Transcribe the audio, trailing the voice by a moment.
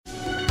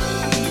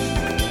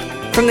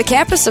From the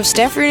campus of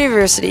Stanford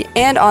University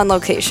and on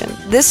location,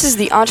 this is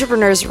the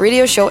Entrepreneurs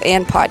Radio Show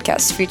and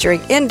Podcast, featuring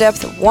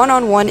in-depth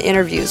one-on-one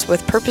interviews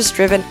with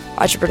purpose-driven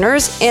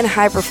entrepreneurs and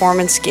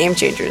high-performance game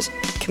changers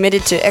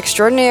committed to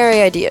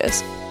extraordinary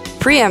ideas,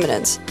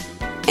 preeminence,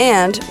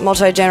 and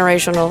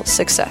multi-generational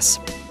success.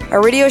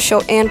 Our radio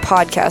show and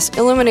podcast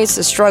illuminates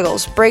the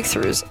struggles,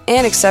 breakthroughs,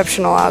 and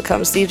exceptional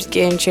outcomes these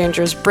game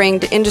changers bring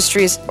to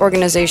industries,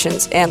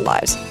 organizations, and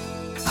lives.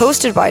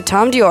 Hosted by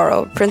Tom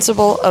Dioro,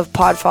 Principal of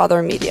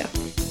Podfather Media.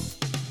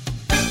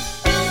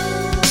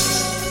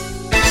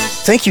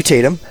 Thank you,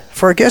 Tatum.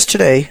 For our guest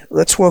today,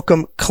 let's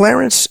welcome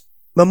Clarence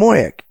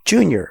Mamuyac,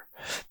 Jr.,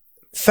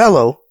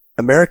 Fellow,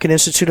 American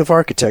Institute of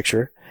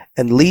Architecture,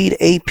 and Lead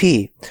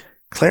AP.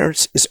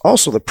 Clarence is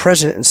also the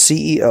President and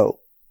CEO.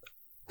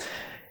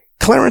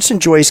 Clarence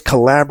enjoys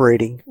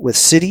collaborating with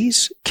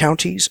cities,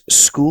 counties,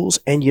 schools,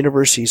 and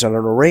universities on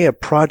an array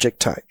of project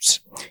types.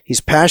 He's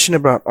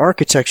passionate about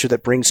architecture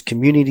that brings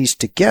communities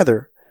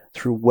together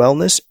through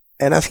wellness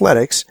and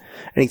athletics,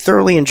 and he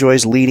thoroughly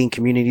enjoys leading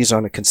communities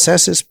on a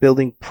consensus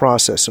building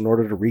process in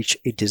order to reach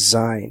a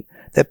design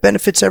that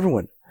benefits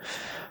everyone.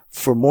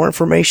 For more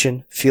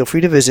information, feel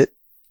free to visit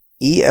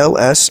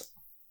elsarc.com.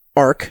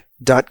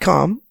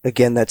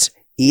 Again, that's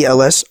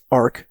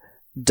elsarc.com.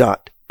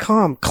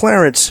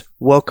 Clarence,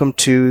 welcome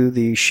to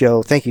the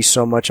show. Thank you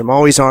so much. I'm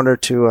always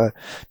honored to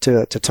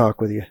talk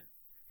with you.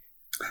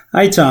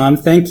 Hi, Tom.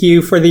 Thank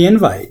you for the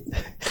invite.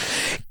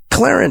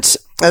 Clarence,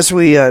 as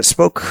we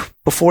spoke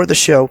before the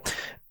show,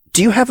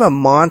 do you have a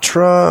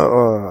mantra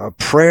or a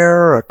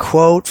prayer or a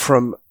quote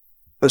from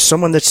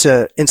someone that's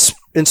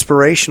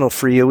inspirational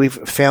for you, a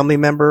family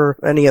member,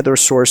 any other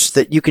source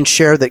that you can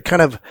share that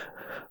kind of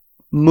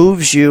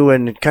moves you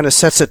and kind of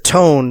sets a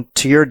tone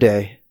to your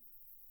day?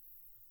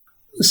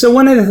 So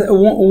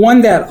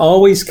one that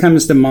always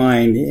comes to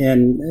mind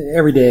in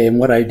every day in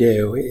what I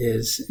do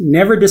is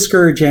never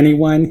discourage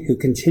anyone who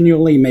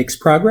continually makes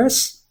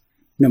progress,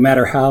 no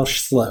matter how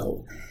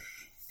slow.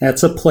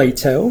 That's a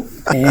Plato.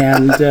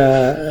 And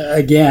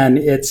again,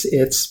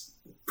 it's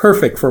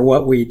perfect for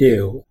what we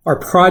do. Our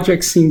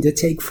projects seem to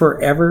take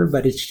forever,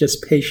 but it's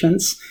just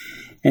patience.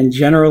 And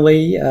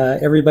generally,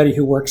 everybody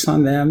who works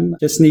on them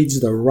just needs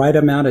the right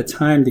amount of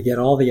time to get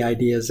all the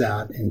ideas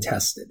out and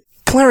tested.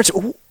 Clarence,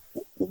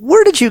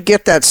 where did you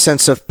get that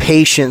sense of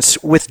patience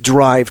with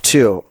drive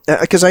too?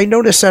 Because I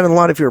noticed that in a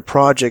lot of your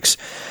projects,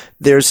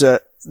 there's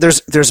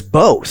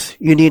both.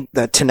 You need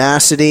that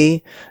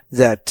tenacity,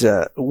 that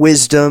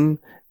wisdom,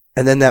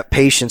 and then that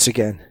patience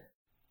again.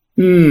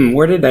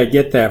 Where did I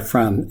get that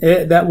from?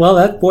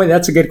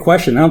 That's a good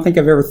question. I don't think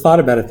I've ever thought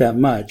about it that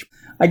much.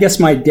 I guess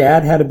my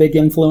dad had a big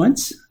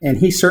influence, and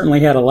he certainly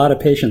had a lot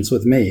of patience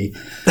with me.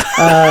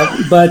 I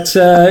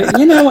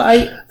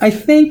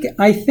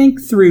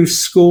think through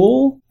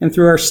school and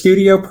through our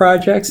studio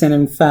projects, and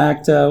in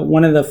fact,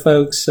 one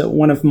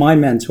of my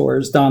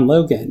mentors, Don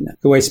Logan,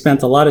 who I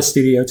spent a lot of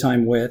studio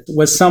time with,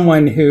 was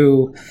someone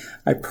who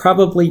I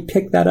probably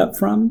picked that up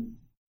from.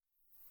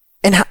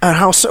 And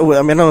how so?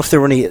 I mean, I don't know if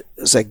there were any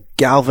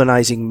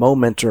galvanizing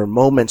moment or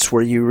moments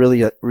where you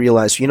really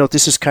realized,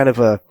 this is kind of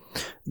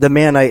the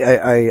man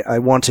I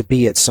want to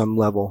be at some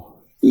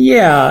level.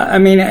 Yeah. I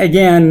mean,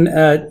 again,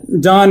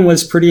 Don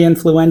was pretty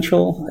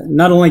influential.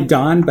 Not only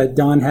Don, but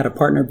Don had a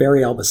partner, Barry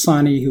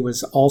Albasani, who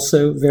was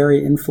also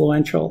very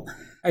influential.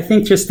 I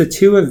think just the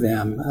two of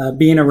them,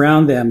 being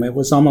around them, it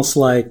was almost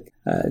like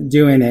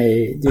doing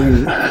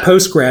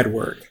post-grad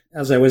work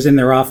as I was in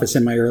their office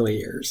in my early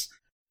years.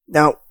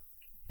 Now,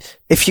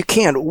 if you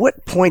can,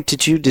 what point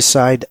did you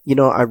decide,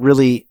 I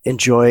really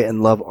enjoy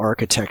and love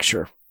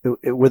architecture?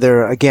 Were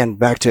there, again,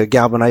 back to a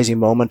galvanizing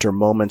moment or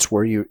moments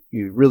where you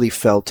really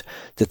felt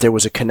that there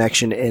was a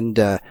connection and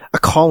a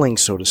calling,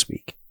 so to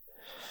speak?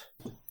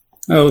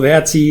 Oh,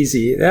 that's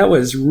easy. That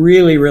was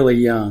really, really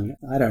young.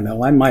 I don't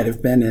know. I might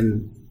have been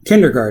in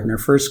kindergarten or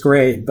first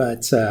grade,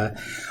 but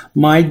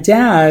my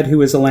dad, who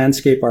was a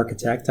landscape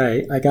architect,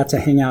 I got to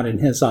hang out in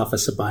his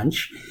office a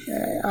bunch.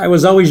 I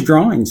was always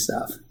drawing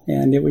stuff,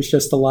 and it was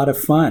just a lot of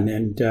fun.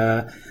 And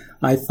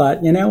I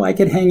thought, I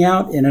could hang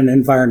out in an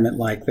environment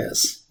like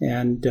this.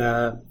 And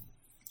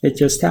it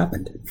just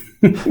happened.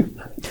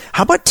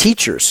 How about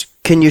teachers?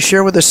 Can you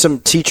share with us some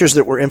teachers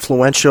that were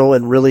influential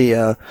and really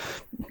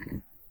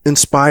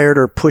inspired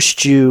or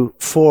pushed you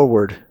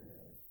forward?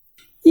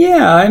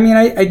 Yeah, I mean,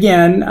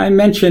 I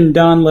mentioned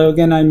Don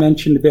Logan. I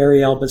mentioned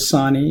Barry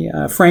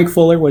Albasani. Frank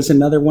Fuller was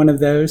another one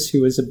of those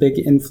who was a big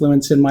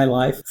influence in my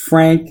life.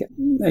 Frank,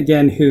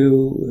 again,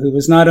 who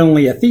was not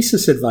only a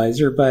thesis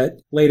advisor,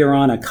 but later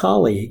on a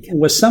colleague,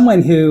 was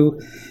someone who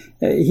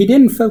he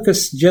didn't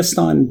focus just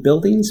on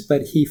buildings,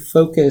 but he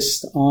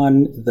focused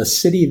on the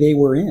city they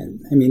were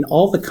in. I mean,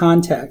 all the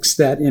context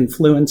that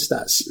influenced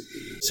us.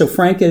 So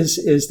Frank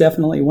is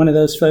definitely one of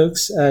those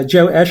folks.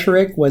 Joe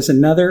Esherick was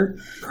another,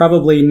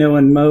 probably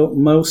known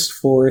most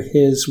for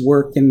his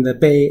work in the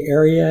Bay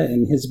Area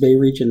and his Bay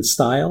Region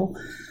style,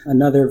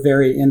 another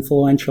very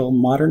influential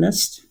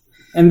modernist.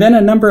 And then a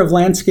number of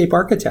landscape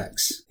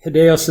architects.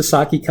 Hideo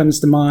Sasaki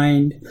comes to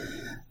mind.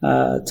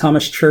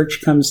 Thomas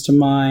Church comes to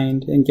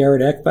mind, and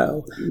Garrett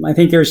Ekbo. I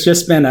think there's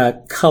just been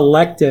a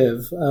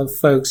collective of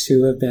folks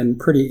who have been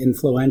pretty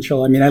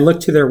influential. I mean, I look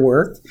to their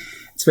work.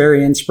 It's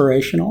very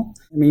inspirational.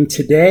 I mean,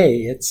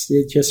 today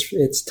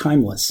it's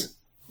timeless.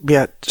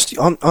 Yeah. Just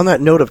on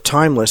that note of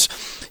timeless,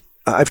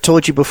 I've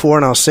told you before,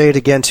 and I'll say it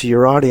again to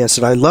your audience,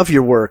 that I love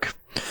your work.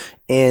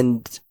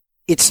 And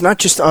it's not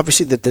just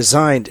obviously the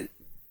design,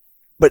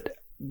 but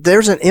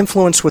there's an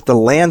influence with the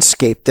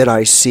landscape that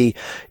I see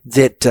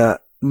that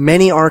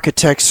many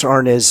architects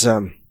aren't as,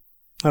 I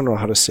don't know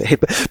how to say it,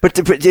 but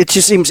it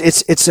just seems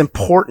it's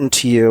important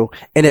to you,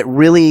 and it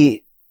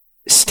really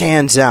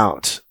stands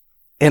out.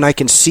 And I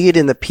can see it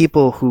in the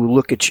people who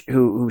look at you,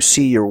 who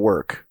see your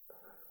work.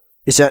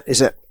 Is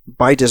that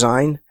by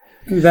design?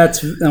 That's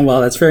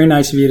very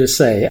nice of you to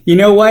say. You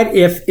know what?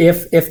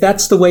 If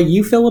that's the way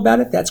you feel about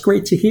it, that's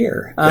great to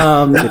hear.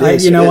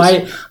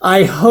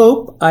 I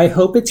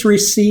hope it's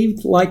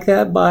received like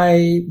that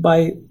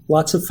by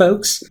lots of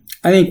folks.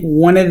 I think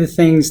one of the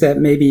things that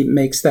maybe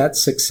makes that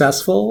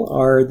successful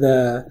are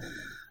the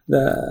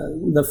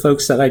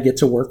folks that I get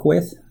to work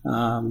with.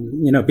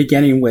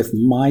 Beginning with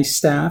my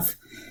staff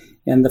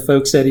and the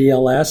folks at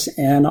ELS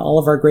and all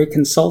of our great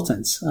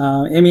consultants.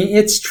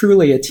 It's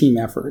truly a team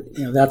effort.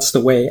 That's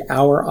the way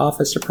our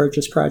office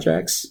approaches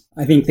projects.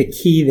 I think the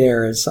key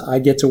there is I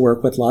get to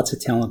work with lots of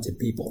talented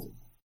people.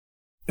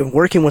 And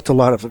working with a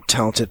lot of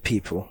talented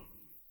people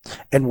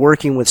and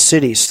working with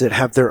cities that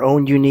have their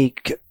own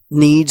unique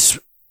needs,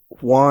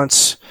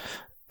 wants,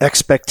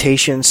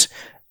 expectations.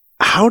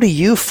 How do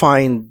you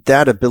find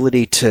that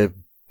ability to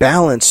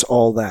balance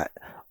all that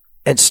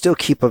and still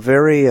keep a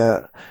very,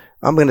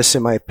 I'm going to say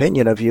my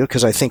opinion of you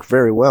because I think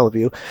very well of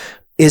you,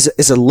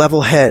 is a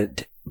level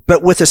head,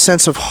 but with a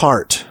sense of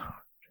heart?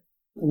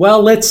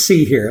 Well, let's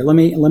see here. Let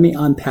me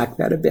unpack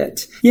that a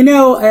bit.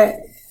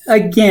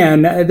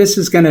 Again, this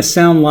is going to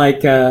sound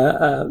like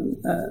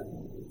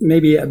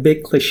maybe a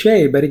big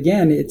cliche, but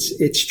again,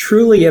 it's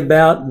truly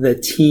about the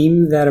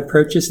team that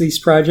approaches these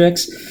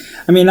projects.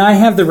 I mean, I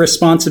have the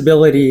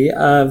responsibility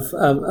of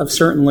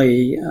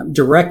certainly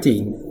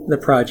directing the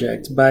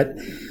project, but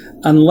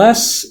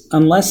unless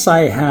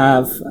I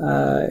have,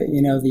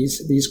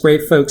 these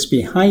great folks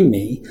behind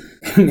me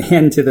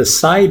and to the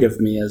side of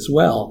me as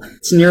well,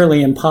 it's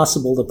nearly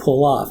impossible to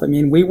pull off. I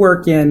mean, we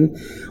work in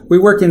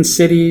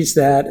cities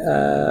that,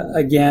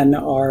 again,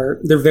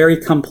 they're very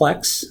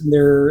complex.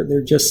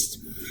 They're just,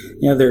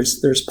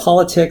 there's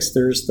politics,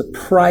 there's the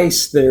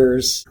price,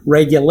 there's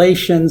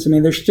regulations. I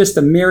mean, there's just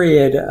a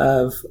myriad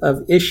of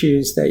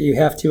issues that you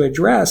have to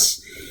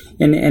address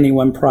in any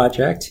one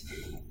project.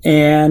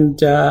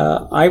 And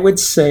I would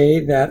say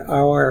that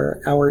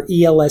our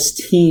ELS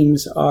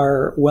teams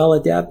are well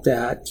adept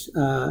at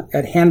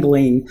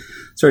handling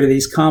sort of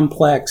these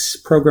complex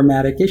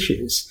programmatic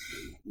issues.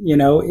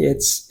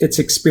 It's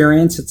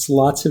experience. It's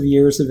lots of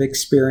years of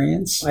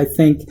experience. I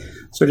think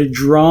sort of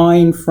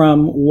drawing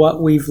from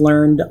what we've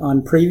learned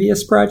on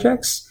previous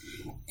projects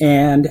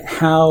and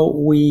how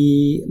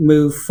we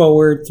move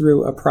forward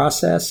through a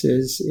process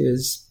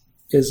is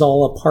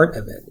all a part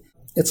of it.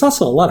 It's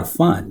also a lot of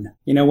fun.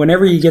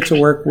 Whenever you get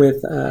to work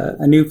with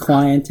a new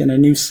client in a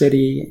new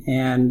city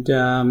and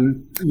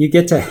you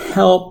get to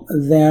help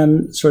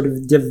them sort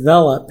of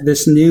develop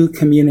this new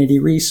community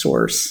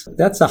resource,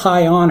 that's a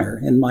high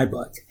honor in my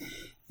book.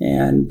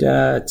 And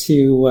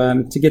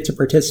to get to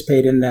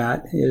participate in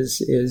that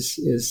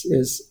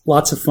is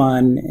lots of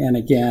fun. And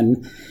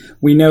again,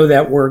 we know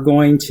that we're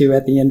going to,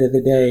 at the end of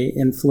the day,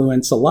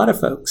 influence a lot of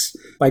folks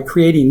by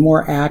creating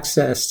more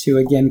access to,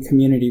 again,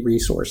 community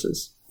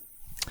resources.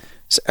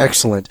 It's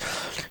excellent.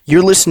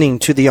 You're listening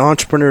to the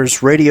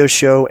Entrepreneurs Radio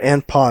Show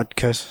and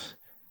Podcast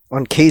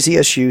on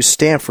KZSU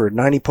Stanford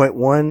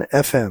 90.1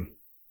 FM.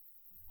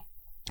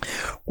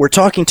 We're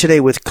talking today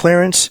with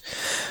Clarence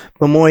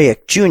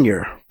Mamuyac,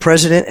 Jr.,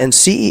 President and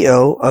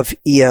CEO of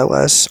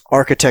ELS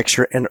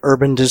Architecture and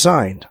Urban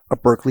Design, a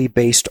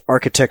Berkeley-based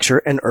architecture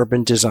and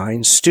urban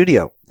design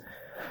studio.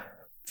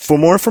 For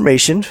more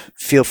information,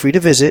 feel free to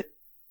visit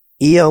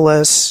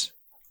elsarc.com.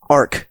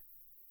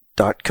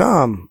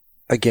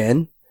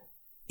 Again,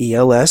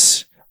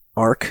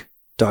 elsarc.com.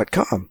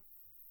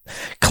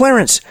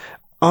 Clarence,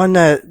 on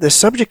the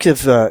subject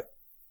of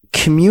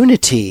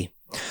community,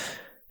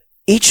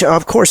 each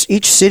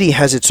city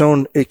has its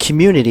own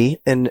community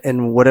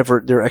and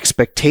whatever their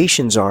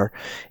expectations are.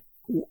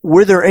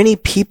 Were there any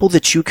people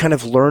that you kind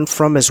of learned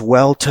from as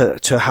well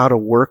to how to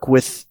work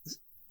with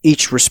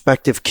each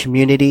respective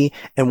community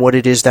and what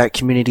it is that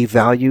community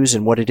values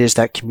and what it is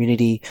that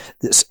community,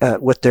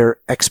 what their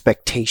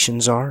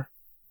expectations are?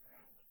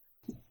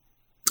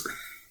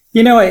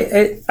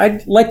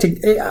 I'd like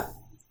to,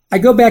 I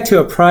go back to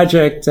a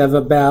project of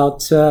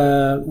about,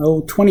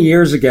 20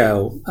 years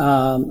ago,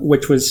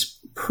 which was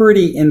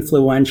pretty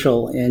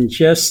influential in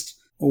just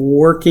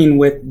working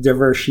with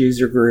diverse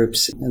user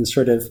groups and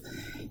sort of,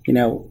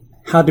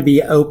 how to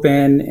be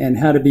open and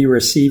how to be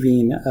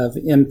receiving of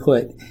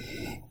input.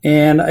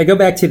 And I go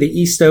back to the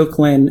East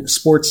Oakland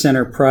Sports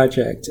Center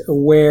project,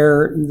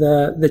 where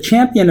the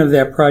champion of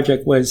that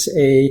project was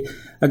a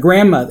a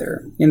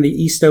grandmother in the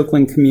East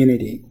Oakland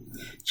community,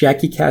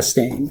 Jackie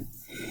Castaigne.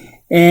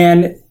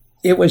 And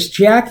it was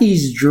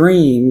Jackie's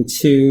dream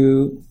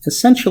to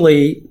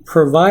essentially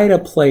provide a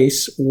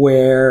place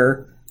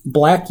where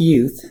Black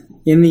youth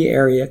in the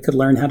area could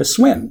learn how to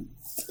swim.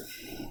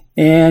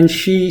 And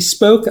she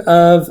spoke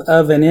of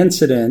an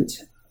incident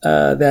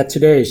that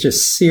today is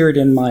just seared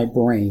in my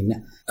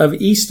brain, of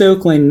East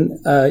Oakland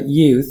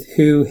youth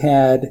who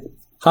had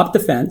hopped a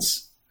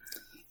fence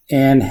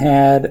and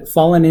had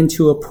fallen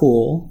into a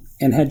pool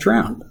and had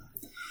drowned.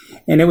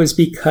 And it was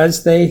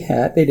because they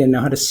didn't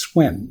know how to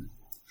swim.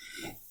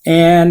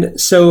 And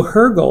so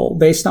her goal,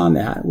 based on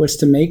that, was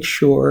to make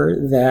sure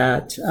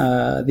that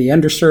the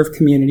underserved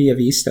community of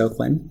East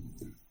Oakland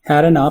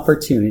had an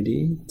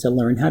opportunity to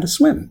learn how to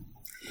swim.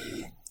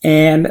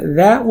 And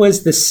that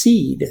was the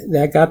seed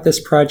that got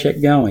this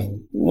project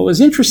going. What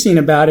was interesting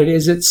about it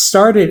is it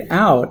started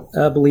out,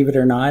 believe it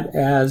or not,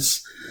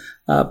 as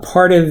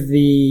part of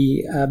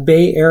the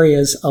Bay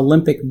Area's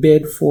Olympic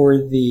bid for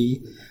I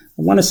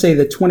want to say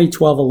the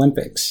 2012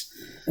 Olympics.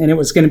 And it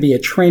was going to be a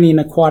training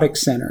aquatic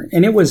center.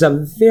 And it was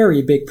a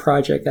very big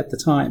project at the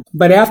time.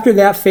 But after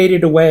that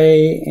faded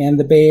away and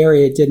the Bay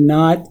Area did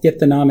not get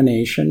the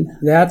nomination,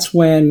 that's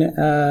when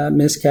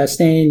Ms.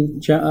 Castaigne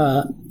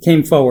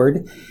came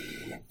forward.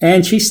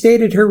 And she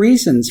stated her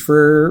reasons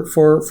for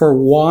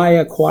why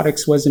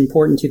aquatics was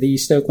important to the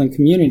East Oakland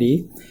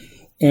community.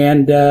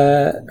 And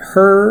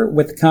her,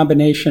 with the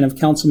combination of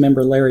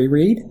Councilmember Larry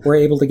Reed, were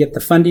able to get the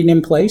funding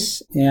in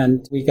place,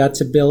 and we got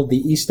to build the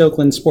East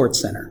Oakland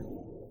Sports Center.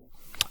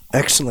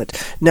 Excellent.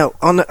 Now,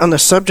 on the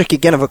subject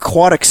again of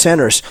aquatic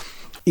centers,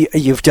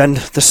 you've done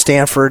the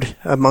Stanford,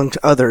 among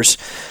others,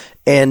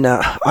 and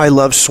I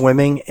love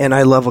swimming and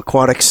I love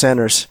aquatic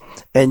centers,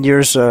 and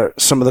yours are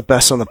some of the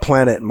best on the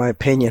planet, in my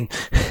opinion.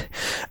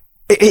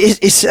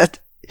 Is that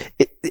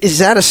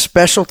a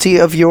specialty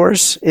of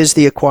yours? Is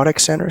the aquatic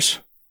centers?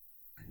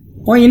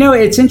 Well,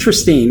 it's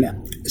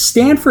interesting.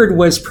 Stanford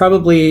was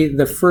probably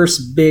the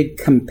first big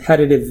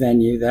competitive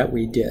venue that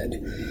we did.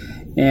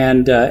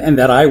 And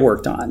that I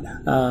worked on,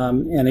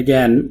 and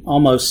again,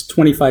 almost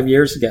 25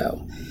 years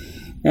ago.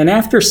 And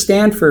after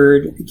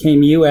Stanford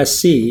came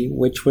USC,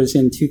 which was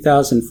in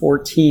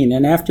 2014,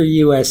 and after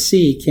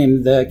USC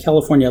came the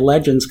California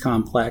Legends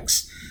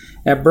Complex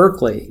at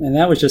Berkeley, and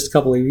that was just a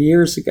couple of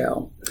years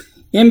ago.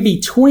 In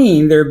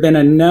between, there have been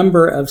a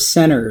number of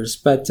centers,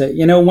 but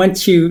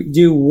once you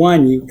do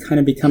one, you kind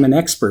of become an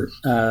expert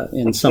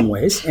in some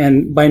ways,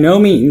 and by no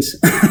means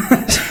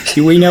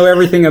do we know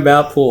everything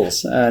about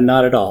pools.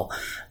 Not at all.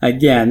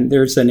 Again,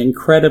 there's an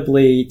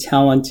incredibly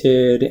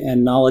talented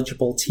and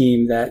knowledgeable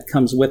team that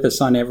comes with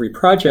us on every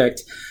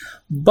project.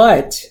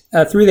 But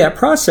through that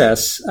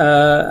process,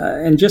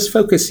 and just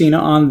focusing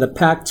on the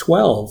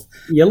Pac-12,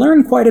 you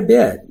learn quite a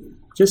bit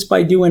just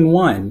by doing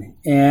one.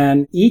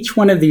 And each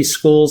one of these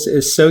schools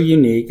is so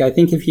unique. I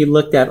think if you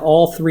looked at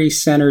all three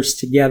centers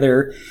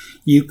together,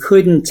 you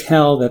couldn't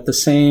tell that the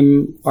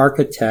same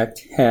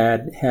architect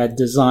had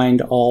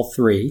designed all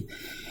three.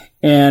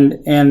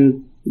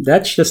 And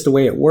that's just the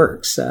way it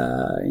works.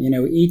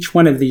 Each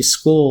one of these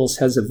schools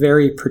has a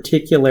very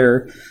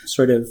particular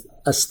sort of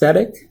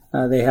aesthetic.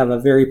 They have a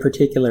very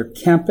particular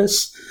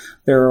campus.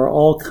 There are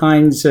all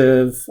kinds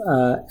of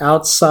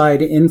outside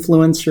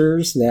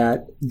influencers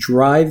that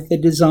drive the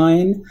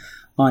design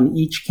on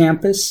each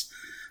campus.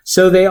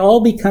 So they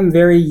all become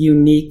very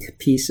unique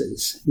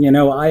pieces.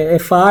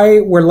 If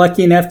I were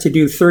lucky enough to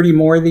do 30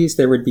 more of these,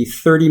 there would be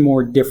 30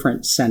 more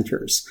different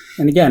centers.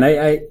 And again,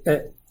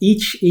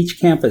 each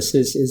campus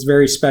is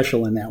very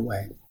special in that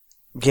way.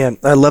 Yeah,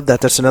 I love that.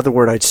 That's another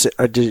word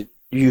I'd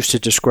use to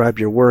describe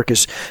your work.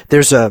 Is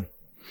there's a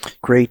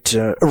great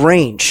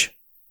range.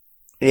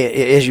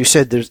 As you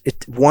said,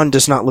 one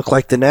does not look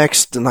like the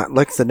next, not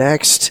like the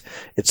next.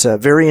 It's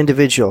very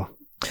individual.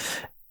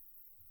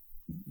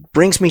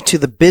 Brings me to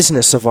the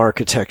business of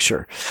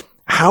architecture.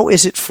 How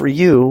is it for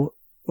you?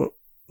 Well,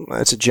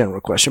 that's a general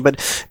question,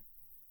 but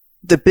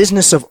the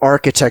business of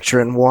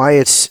architecture and why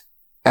it's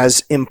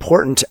as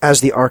important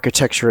as the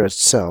architecture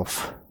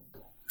itself?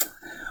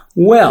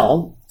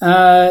 Well,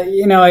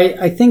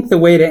 I think the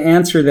way to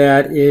answer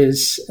that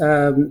is,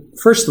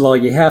 first of all,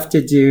 you have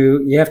to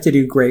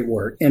do great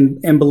work.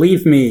 And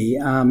believe me,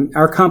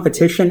 our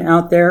competition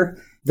out there,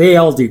 they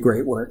all do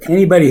great work.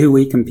 Anybody who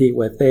we compete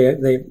with,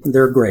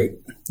 they're great.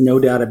 No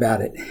doubt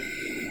about it.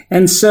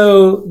 And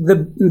so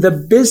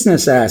the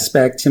business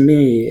aspect to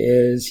me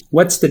is,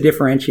 what's the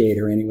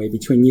differentiator anyway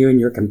between you and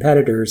your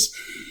competitors?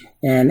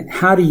 And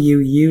how do you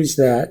use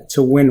that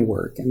to win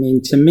work? I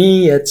mean, to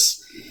me,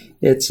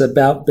 it's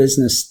about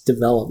business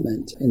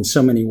development in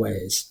so many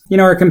ways.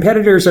 Our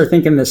competitors are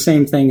thinking the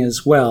same thing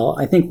as well.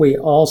 I think we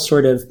all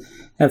sort of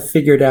have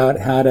figured out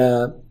how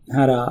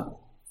to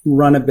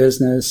run a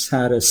business,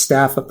 how to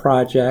staff a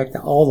project,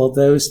 all of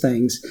those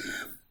things.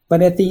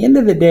 But at the end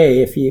of the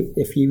day, if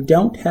you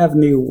don't have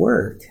new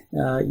work,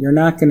 you're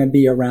not going to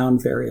be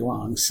around very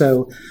long.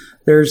 So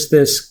there's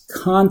this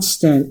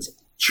constant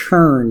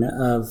churn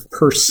of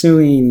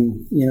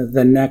pursuing,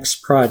 the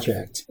next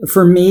project.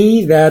 For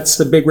me, that's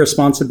a big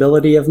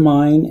responsibility of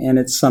mine, and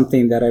it's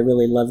something that I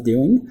really love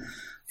doing.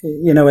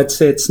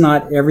 It's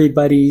not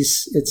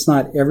everybody's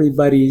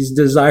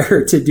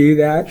desire to do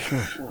that.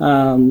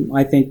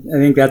 I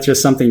think that's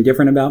just something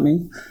different about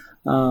me.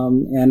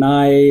 And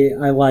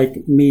I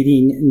like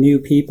meeting new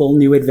people,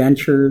 new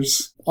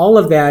adventures. All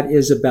of that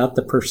is about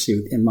the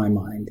pursuit in my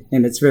mind,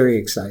 and it's very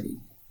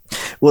exciting.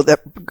 Well,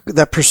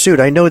 that pursuit,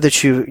 I know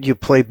that you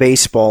play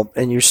baseball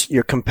and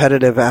you're a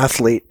competitive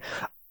athlete.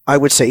 I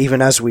would say even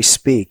as we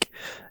speak.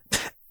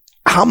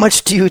 How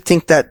much do you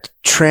think that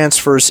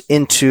transfers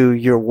into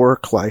your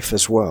work life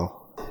as well?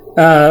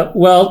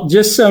 Well,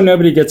 just so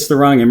nobody gets the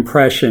wrong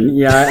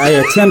impression, I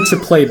attempt to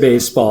play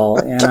baseball,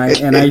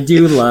 and I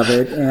do love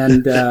it.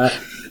 And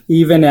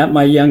even at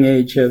my young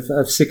age of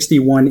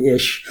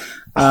 61-ish,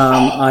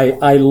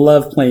 I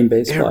love playing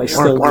baseball. I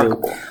still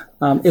do.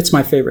 It's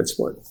my favorite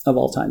sport of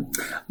all time.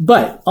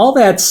 But all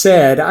that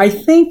said, I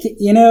think,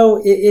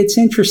 it's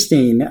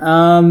interesting.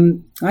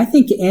 I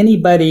think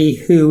anybody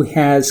who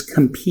has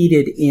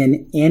competed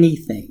in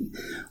anything,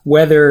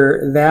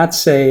 whether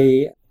that's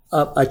a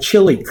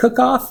chili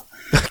cook-off,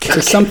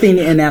 to something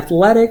in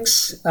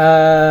athletics,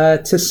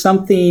 to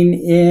something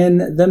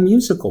in the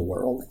musical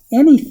world,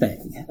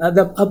 anything,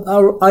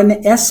 an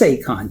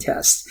essay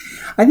contest.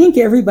 I think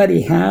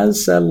everybody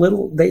has a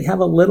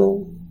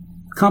little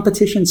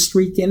competition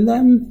streak in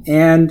them.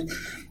 And,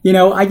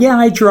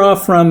 I draw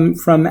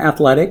from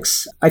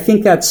athletics. I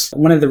think that's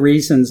one of the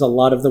reasons a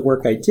lot of the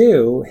work I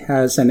do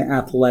has an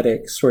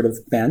athletic sort of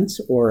bent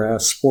or a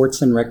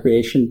sports and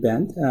recreation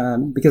bent,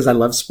 because I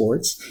love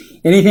sports.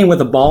 Anything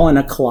with a ball and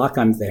a clock,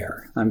 I'm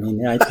there. I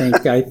mean, I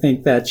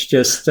think that's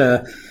just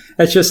a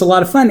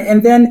lot of fun.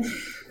 And then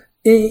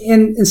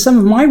in some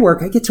of my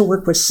work, I get to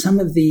work with some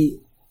of the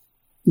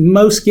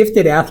most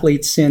gifted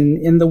athletes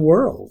in the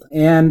world.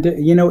 And,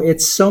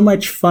 it's so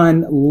much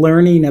fun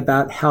learning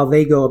about how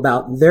they go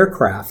about their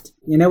craft.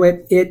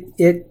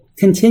 It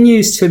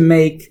continues to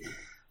make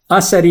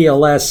us at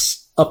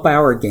ELS up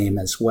our game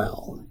as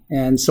well.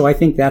 And so I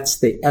think that's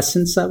the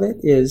essence of it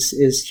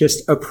is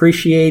just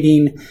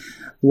appreciating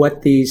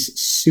what these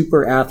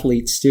super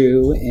athletes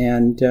do.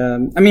 And,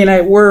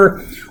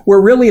 we're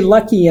really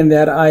lucky in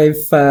that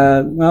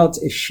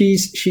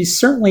she's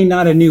certainly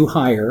not a new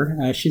hire.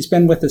 She's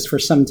been with us for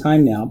some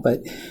time now,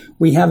 but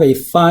we have a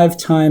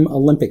 5-time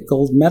Olympic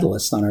gold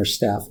medalist on our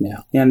staff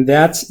now. And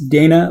that's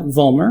Dana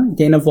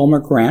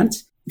Vollmer Grant.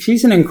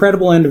 She's an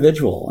incredible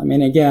individual. I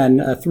mean, again,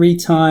 a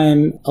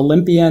 3-time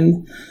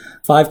Olympian,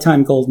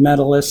 5-time gold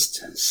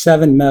medalist,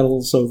 7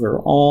 medals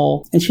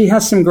overall. And she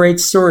has some great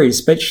stories,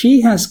 but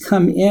she has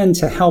come in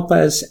to help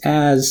us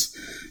as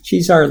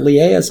she's our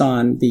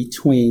liaison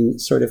between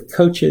sort of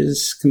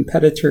coaches,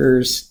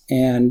 competitors,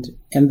 and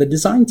the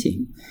design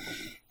team.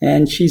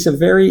 And she's a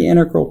very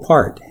integral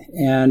part.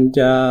 And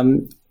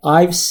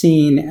I've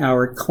seen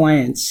our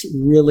clients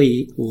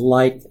really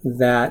like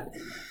that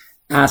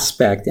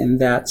aspect and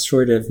that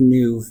sort of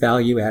new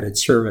value-added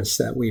service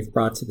that we've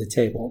brought to the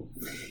table.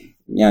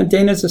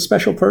 Dana's a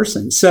special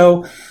person.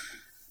 So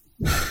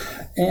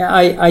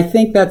I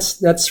think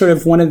that's sort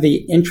of one of the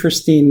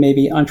interesting,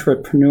 maybe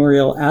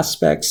entrepreneurial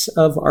aspects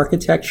of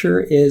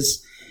architecture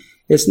is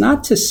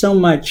not to so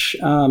much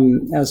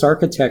as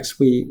architects,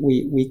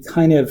 we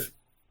kind of,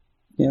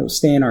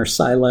 stay in our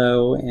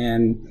silo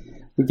and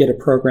we get a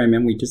program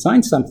and we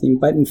design something.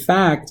 But in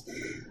fact,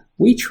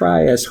 we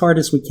try as hard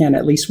as we can,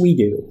 at least we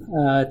do,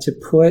 to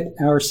put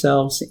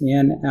ourselves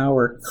in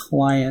our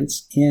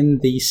clients, in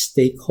the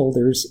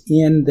stakeholders,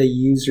 in the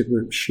user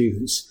group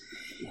shoes.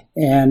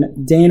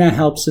 And Dana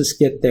helps us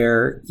get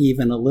there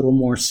even a little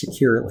more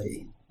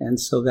securely. And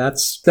so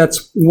that's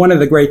one of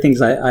the great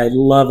things I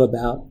love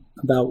about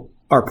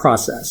our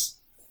process.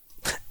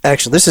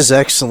 Excellent. This is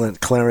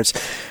excellent, Clarence.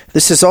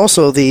 This is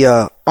also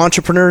the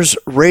Entrepreneurs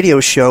Radio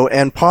Show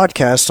and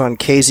podcast on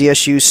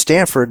KZSU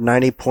Stanford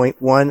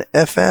 90.1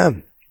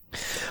 FM.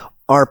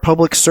 Our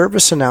public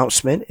service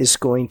announcement is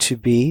going to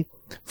be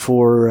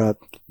for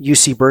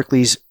UC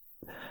Berkeley's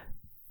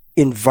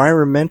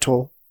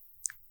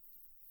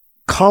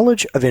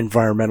College of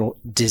Environmental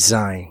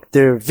Design.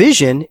 Their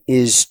vision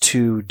is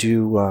to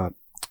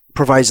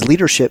provides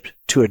leadership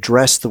to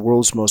address the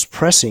world's most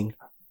pressing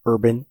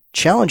urban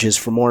challenges.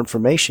 For more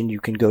information, you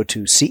can go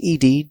to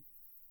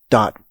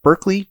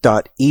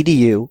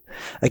ced.berkeley.edu.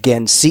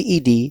 Again,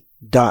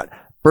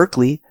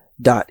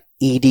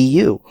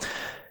 ced.berkeley.edu.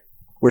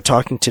 We're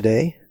talking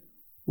today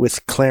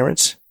with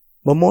Clarence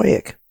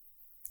Mamuyac,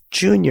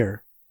 Jr.,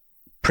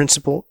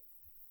 Principal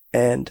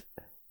and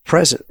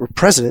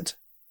President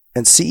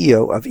and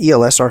CEO of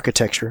ELS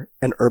Architecture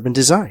and Urban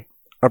Design,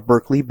 a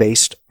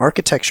Berkeley-based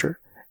architecture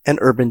and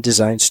urban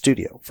design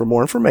studio. For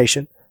more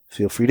information,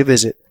 feel free to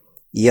visit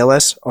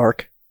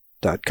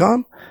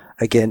elsarc.com.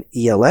 Again,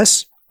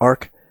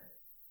 elsarc.com.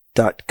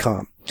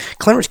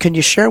 Clarence, can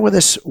you share with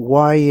us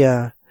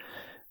why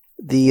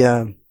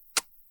the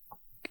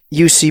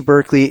UC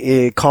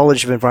Berkeley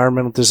College of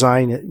Environmental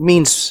Design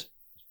means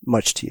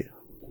much to you?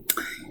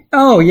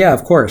 Oh, yeah,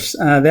 of course.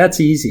 That's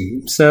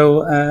easy.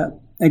 So,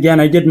 again,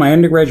 I did my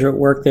undergraduate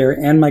work there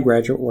and my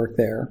graduate work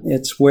there.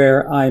 It's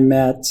where I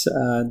met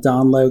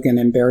Don Logan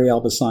and Barry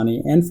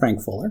Albasani and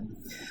Frank Fuller,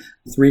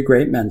 three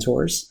great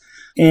mentors.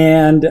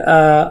 And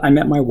I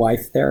met my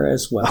wife there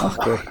as well.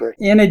 Oh, great.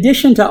 In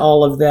addition to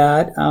all of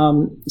that,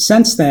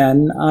 since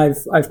then,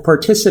 I've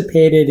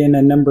participated in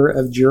a number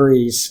of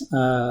juries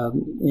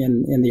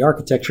in the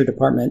architecture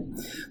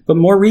department. But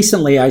more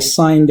recently, I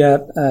signed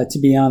up to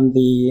be on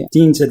the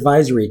Dean's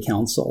Advisory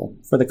Council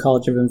for the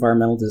College of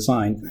Environmental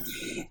Design.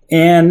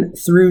 And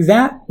through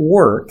that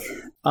work,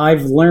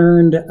 I've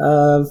learned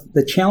of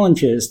the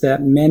challenges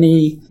that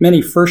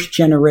many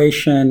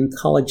first-generation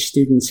college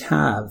students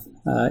have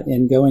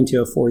in going to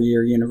a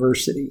four-year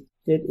university.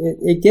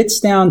 It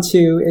gets down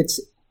to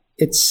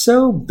it's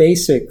so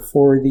basic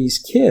for these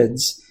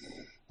kids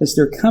as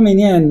they're coming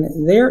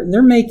in.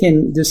 They're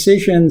making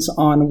decisions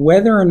on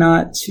whether or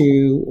not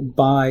to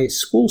buy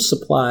school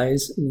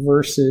supplies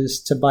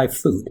versus to buy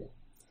food,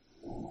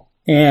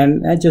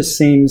 and that just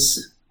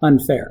seems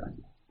unfair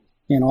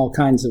in all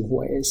kinds of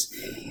ways.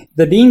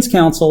 The Dean's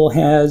Council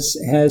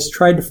has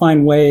tried to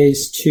find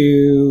ways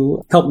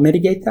to help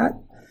mitigate that.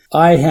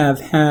 I have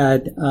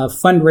had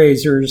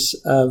fundraisers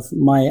of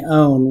my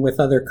own with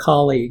other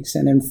colleagues.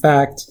 And in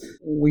fact,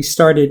 we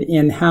started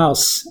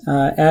in-house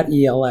at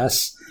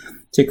ELS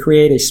to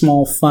create a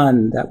small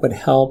fund that would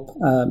help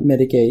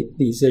mitigate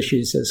these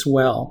issues as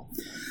well.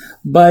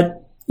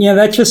 But,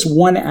 that's just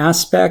one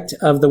aspect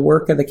of the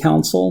work of the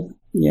council.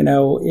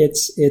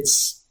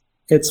 It's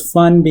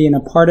fun being a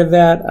part of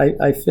that.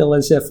 I feel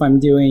as if I'm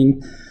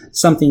doing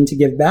something to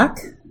give back.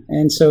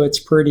 And so it's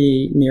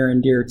pretty near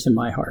and dear to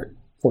my heart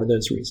for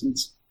those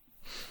reasons.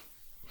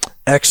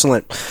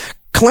 Excellent.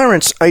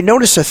 Clarence, I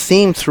notice a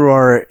theme through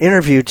our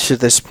interview to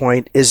this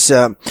point is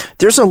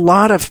there's a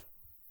lot of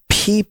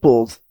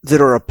people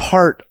that are a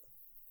part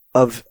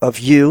of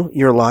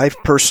your life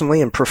personally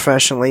and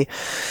professionally.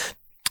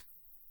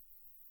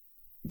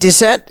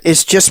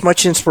 Is just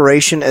much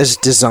inspiration as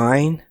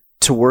design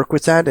to work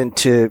with that and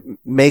to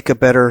make a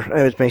better,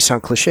 it may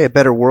sound cliche, a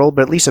better world,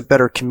 but at least a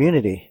better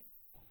community?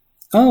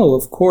 Oh,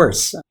 of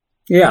course.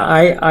 Yeah,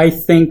 I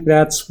think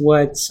that's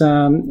what,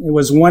 it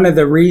was one of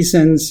the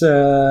reasons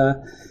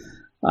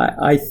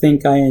I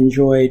think I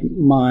enjoyed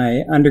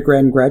my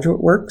undergrad and graduate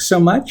work so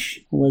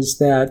much, was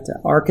that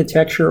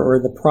architecture, or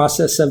the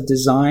process of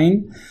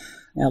design,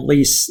 at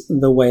least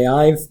the way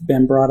I've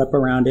been brought up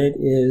around it,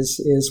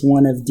 is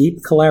one of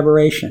deep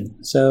collaboration.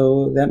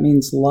 So that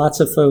means lots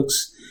of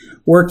folks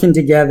working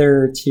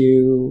together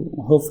to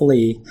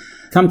hopefully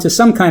come to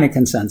some kind of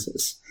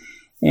consensus.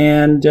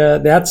 And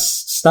that's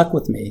stuck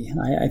with me.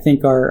 I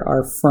think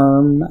our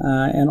firm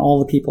and all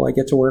the people I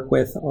get to work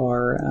with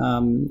are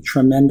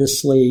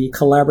tremendously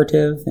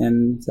collaborative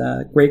and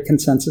great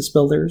consensus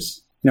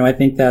builders. I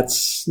think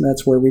that's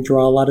where we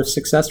draw a lot of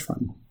success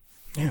from.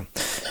 Yeah.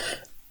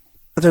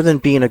 Other than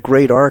being a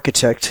great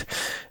architect,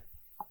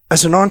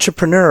 as an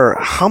entrepreneur,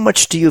 how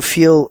much do you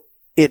feel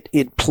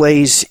it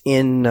plays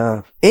in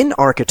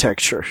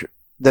architecture?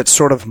 That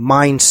sort of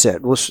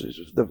mindset,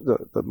 the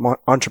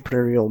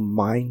entrepreneurial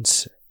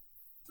mindset.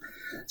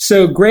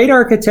 So great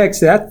architects,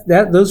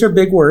 those are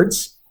big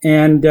words,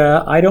 and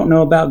I don't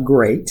know about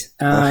great.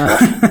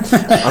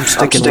 I'm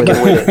sticking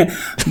with it.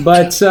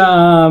 But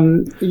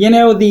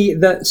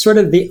the sort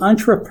of the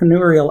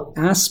entrepreneurial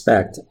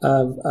aspect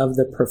of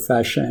the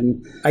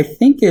profession, I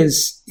think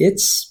it's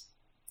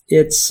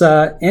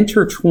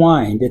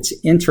intertwined. It's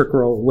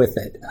integral with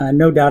it.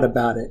 No doubt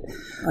about it.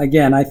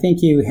 Again, I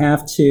think you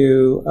have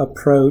to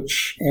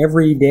approach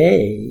every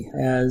day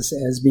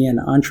as being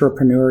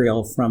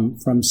entrepreneurial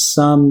from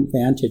some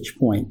vantage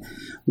point,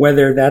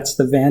 whether that's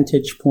the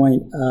vantage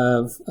point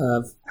of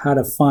how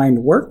to find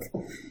work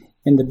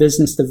in the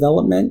business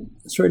development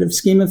sort of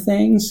scheme of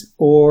things,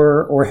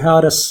 or how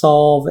to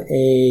solve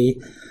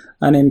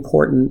an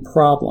important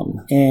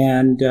problem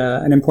and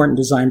an important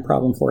design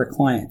problem for a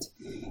client.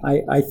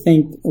 I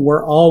think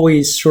we're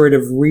always sort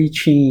of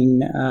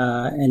reaching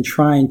and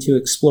trying to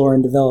explore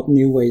and develop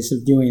new ways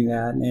of doing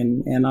that,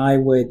 and I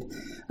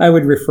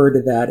would refer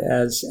to that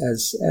as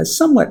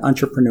somewhat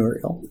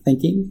entrepreneurial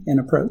thinking and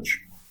approach.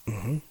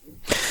 Mm-hmm.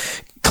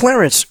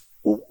 Clarence,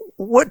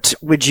 what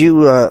would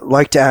you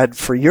like to add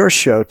for your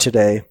show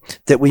today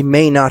that we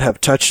may not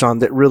have touched on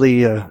that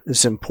really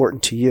is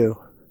important to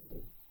you?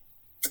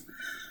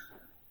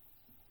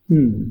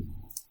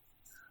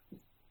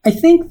 I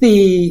think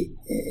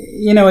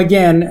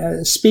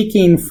again,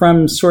 speaking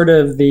from sort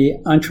of the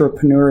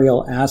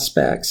entrepreneurial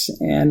aspects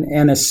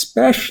and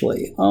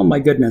especially, oh my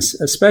goodness,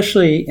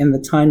 especially in the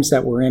times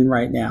that we're in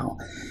right now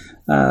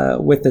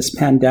with this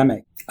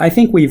pandemic, I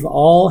think we've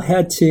all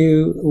had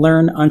to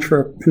learn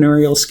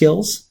entrepreneurial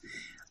skills,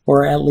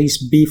 or at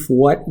least beef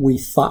what we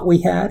thought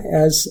we had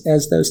as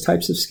those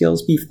types of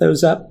skills, beef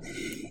those up.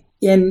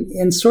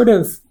 In sort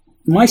of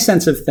my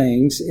sense of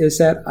things is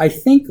that I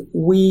think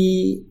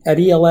we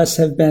at ELS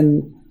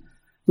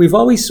we've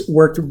always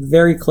worked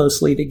very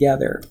closely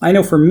together. I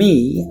know for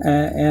me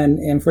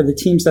and for the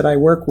teams that I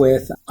work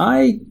with,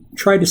 I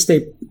try to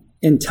stay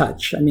in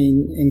touch. I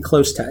mean, in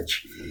close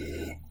touch.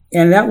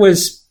 And that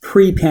was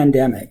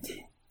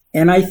pre-pandemic.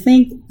 And I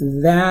think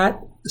that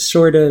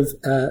sort of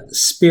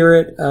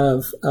spirit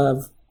of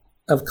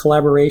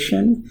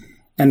collaboration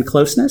and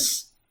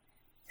closeness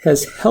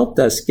has helped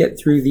us get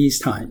through these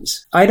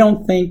times. I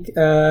don't think,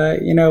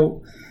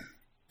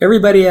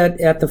 everybody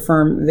at the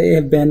firm, they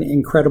have been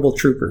incredible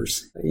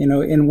troopers,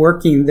 in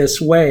working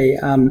this way.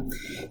 I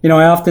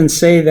often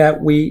say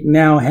that we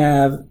now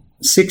have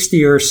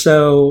 60 or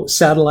so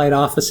satellite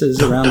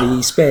offices around the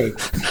East Bay.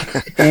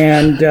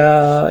 And,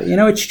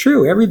 it's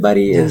true.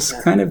 Everybody is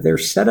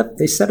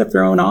they set up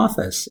their own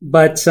office,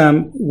 but,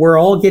 we're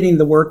all getting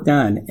the work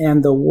done,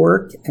 and the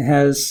work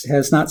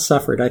has not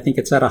suffered. I think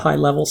it's at a high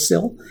level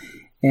still.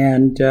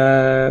 And,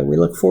 we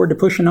look forward to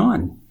pushing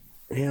on.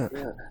 Yeah.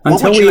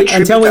 Until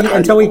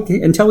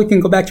we can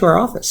go back to our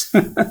office.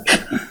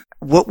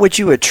 What would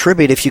you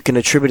attribute, if you can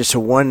attribute it to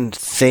one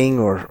thing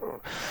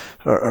or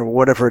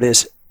whatever it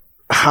is,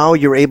 how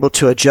you're able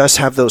to adjust,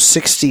 have those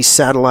 60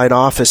 satellite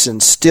offices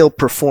and still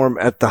perform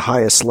at the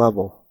highest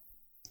level?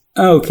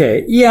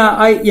 Okay. Yeah.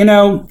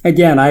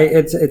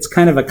 It's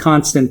kind of a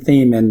constant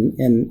theme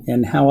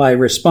in how I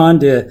respond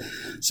to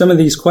some of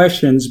these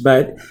questions,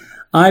 but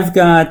I've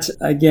got,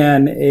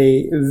 again,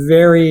 a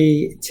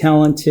very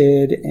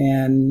talented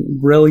and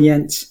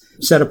brilliant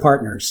set of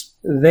partners.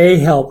 They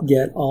help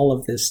get all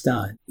of this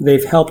done.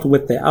 They've helped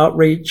with the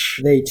outreach.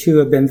 They too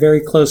have been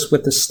very close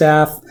with the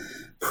staff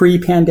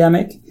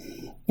pre-pandemic,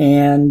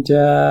 and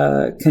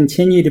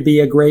continue to be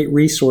a great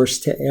resource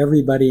to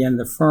everybody in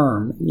the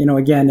firm.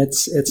 Again,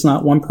 it's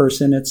not one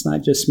person, it's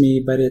not just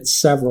me, but it's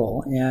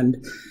several.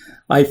 And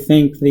I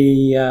think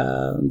the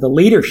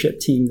leadership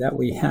team that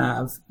we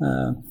have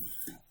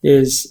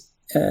is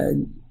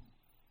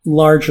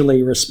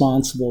largely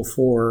responsible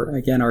for,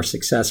 again, our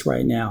success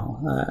right now.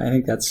 I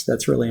think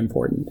that's really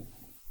important.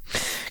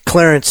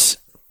 Clarence,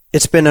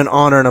 it's been an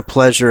honor and a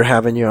pleasure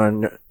having you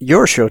on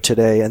your show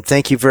today, and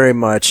thank you very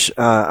much.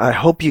 I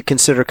hope you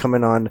consider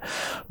coming on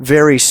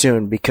very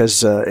soon,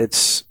 because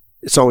it's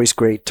always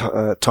great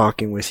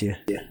talking with you.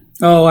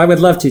 Oh, I would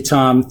love to,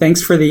 Tom.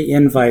 Thanks for the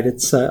invite.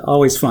 It's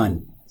always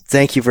fun.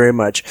 Thank you very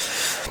much.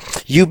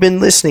 You've been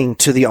listening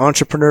to the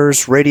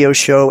Entrepreneurs Radio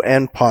Show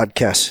and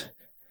Podcast.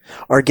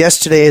 Our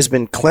guest today has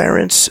been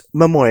Clarence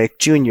Mamuyac,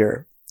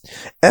 Jr.,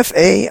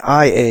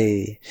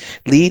 FAIA,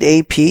 Lead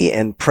AP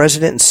and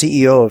President and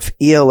CEO of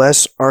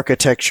ELS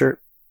Architecture.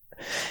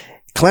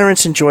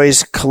 Clarence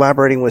enjoys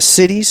collaborating with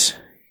cities,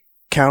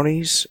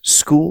 counties,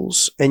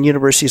 schools, and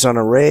universities on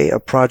an array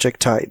of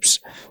project types.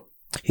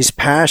 He's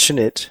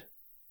passionate,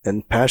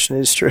 and passionate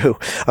is true,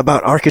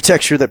 about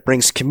architecture that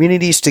brings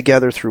communities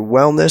together through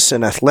wellness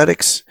and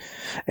athletics,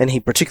 and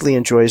he particularly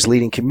enjoys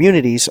leading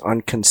communities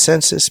on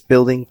consensus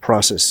building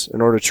process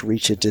in order to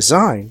reach a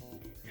design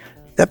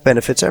that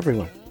benefits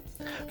everyone.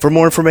 For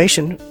more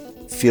information,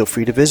 feel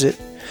free to visit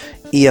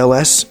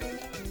elsarc.com.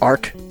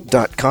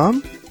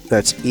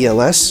 That's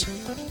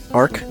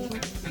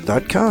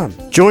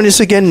elsarc.com. Join us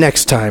again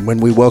next time when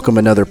we welcome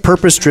another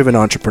purpose-driven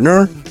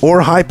entrepreneur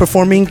or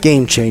high-performing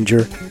game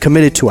changer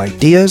committed to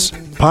ideas,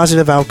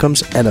 positive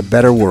outcomes, and a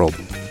better world.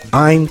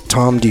 I'm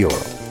Tom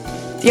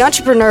Dioro. The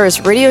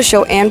Entrepreneurs Radio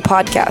Show and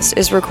Podcast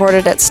is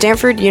recorded at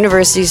Stanford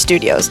University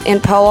Studios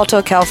in Palo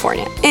Alto,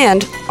 California,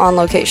 and on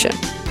location.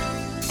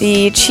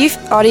 The Chief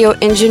Audio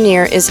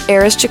Engineer is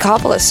Eris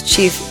Chikopoulos.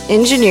 Chief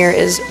Engineer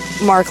is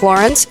Mark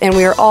Lawrence, and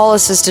we are all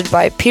assisted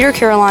by Peter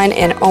Caroline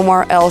and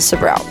Omar L.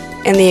 Sabrao.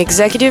 And the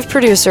executive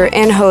producer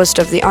and host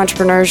of The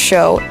Entrepreneurs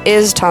Show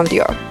is Tom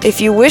Dioro. If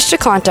you wish to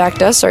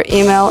contact us, our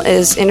email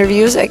is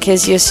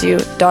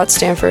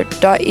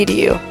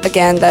interviews@kzsu.stanford.edu.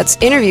 Again, that's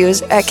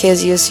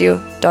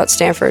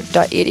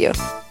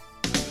interviews@kzsu.stanford.edu.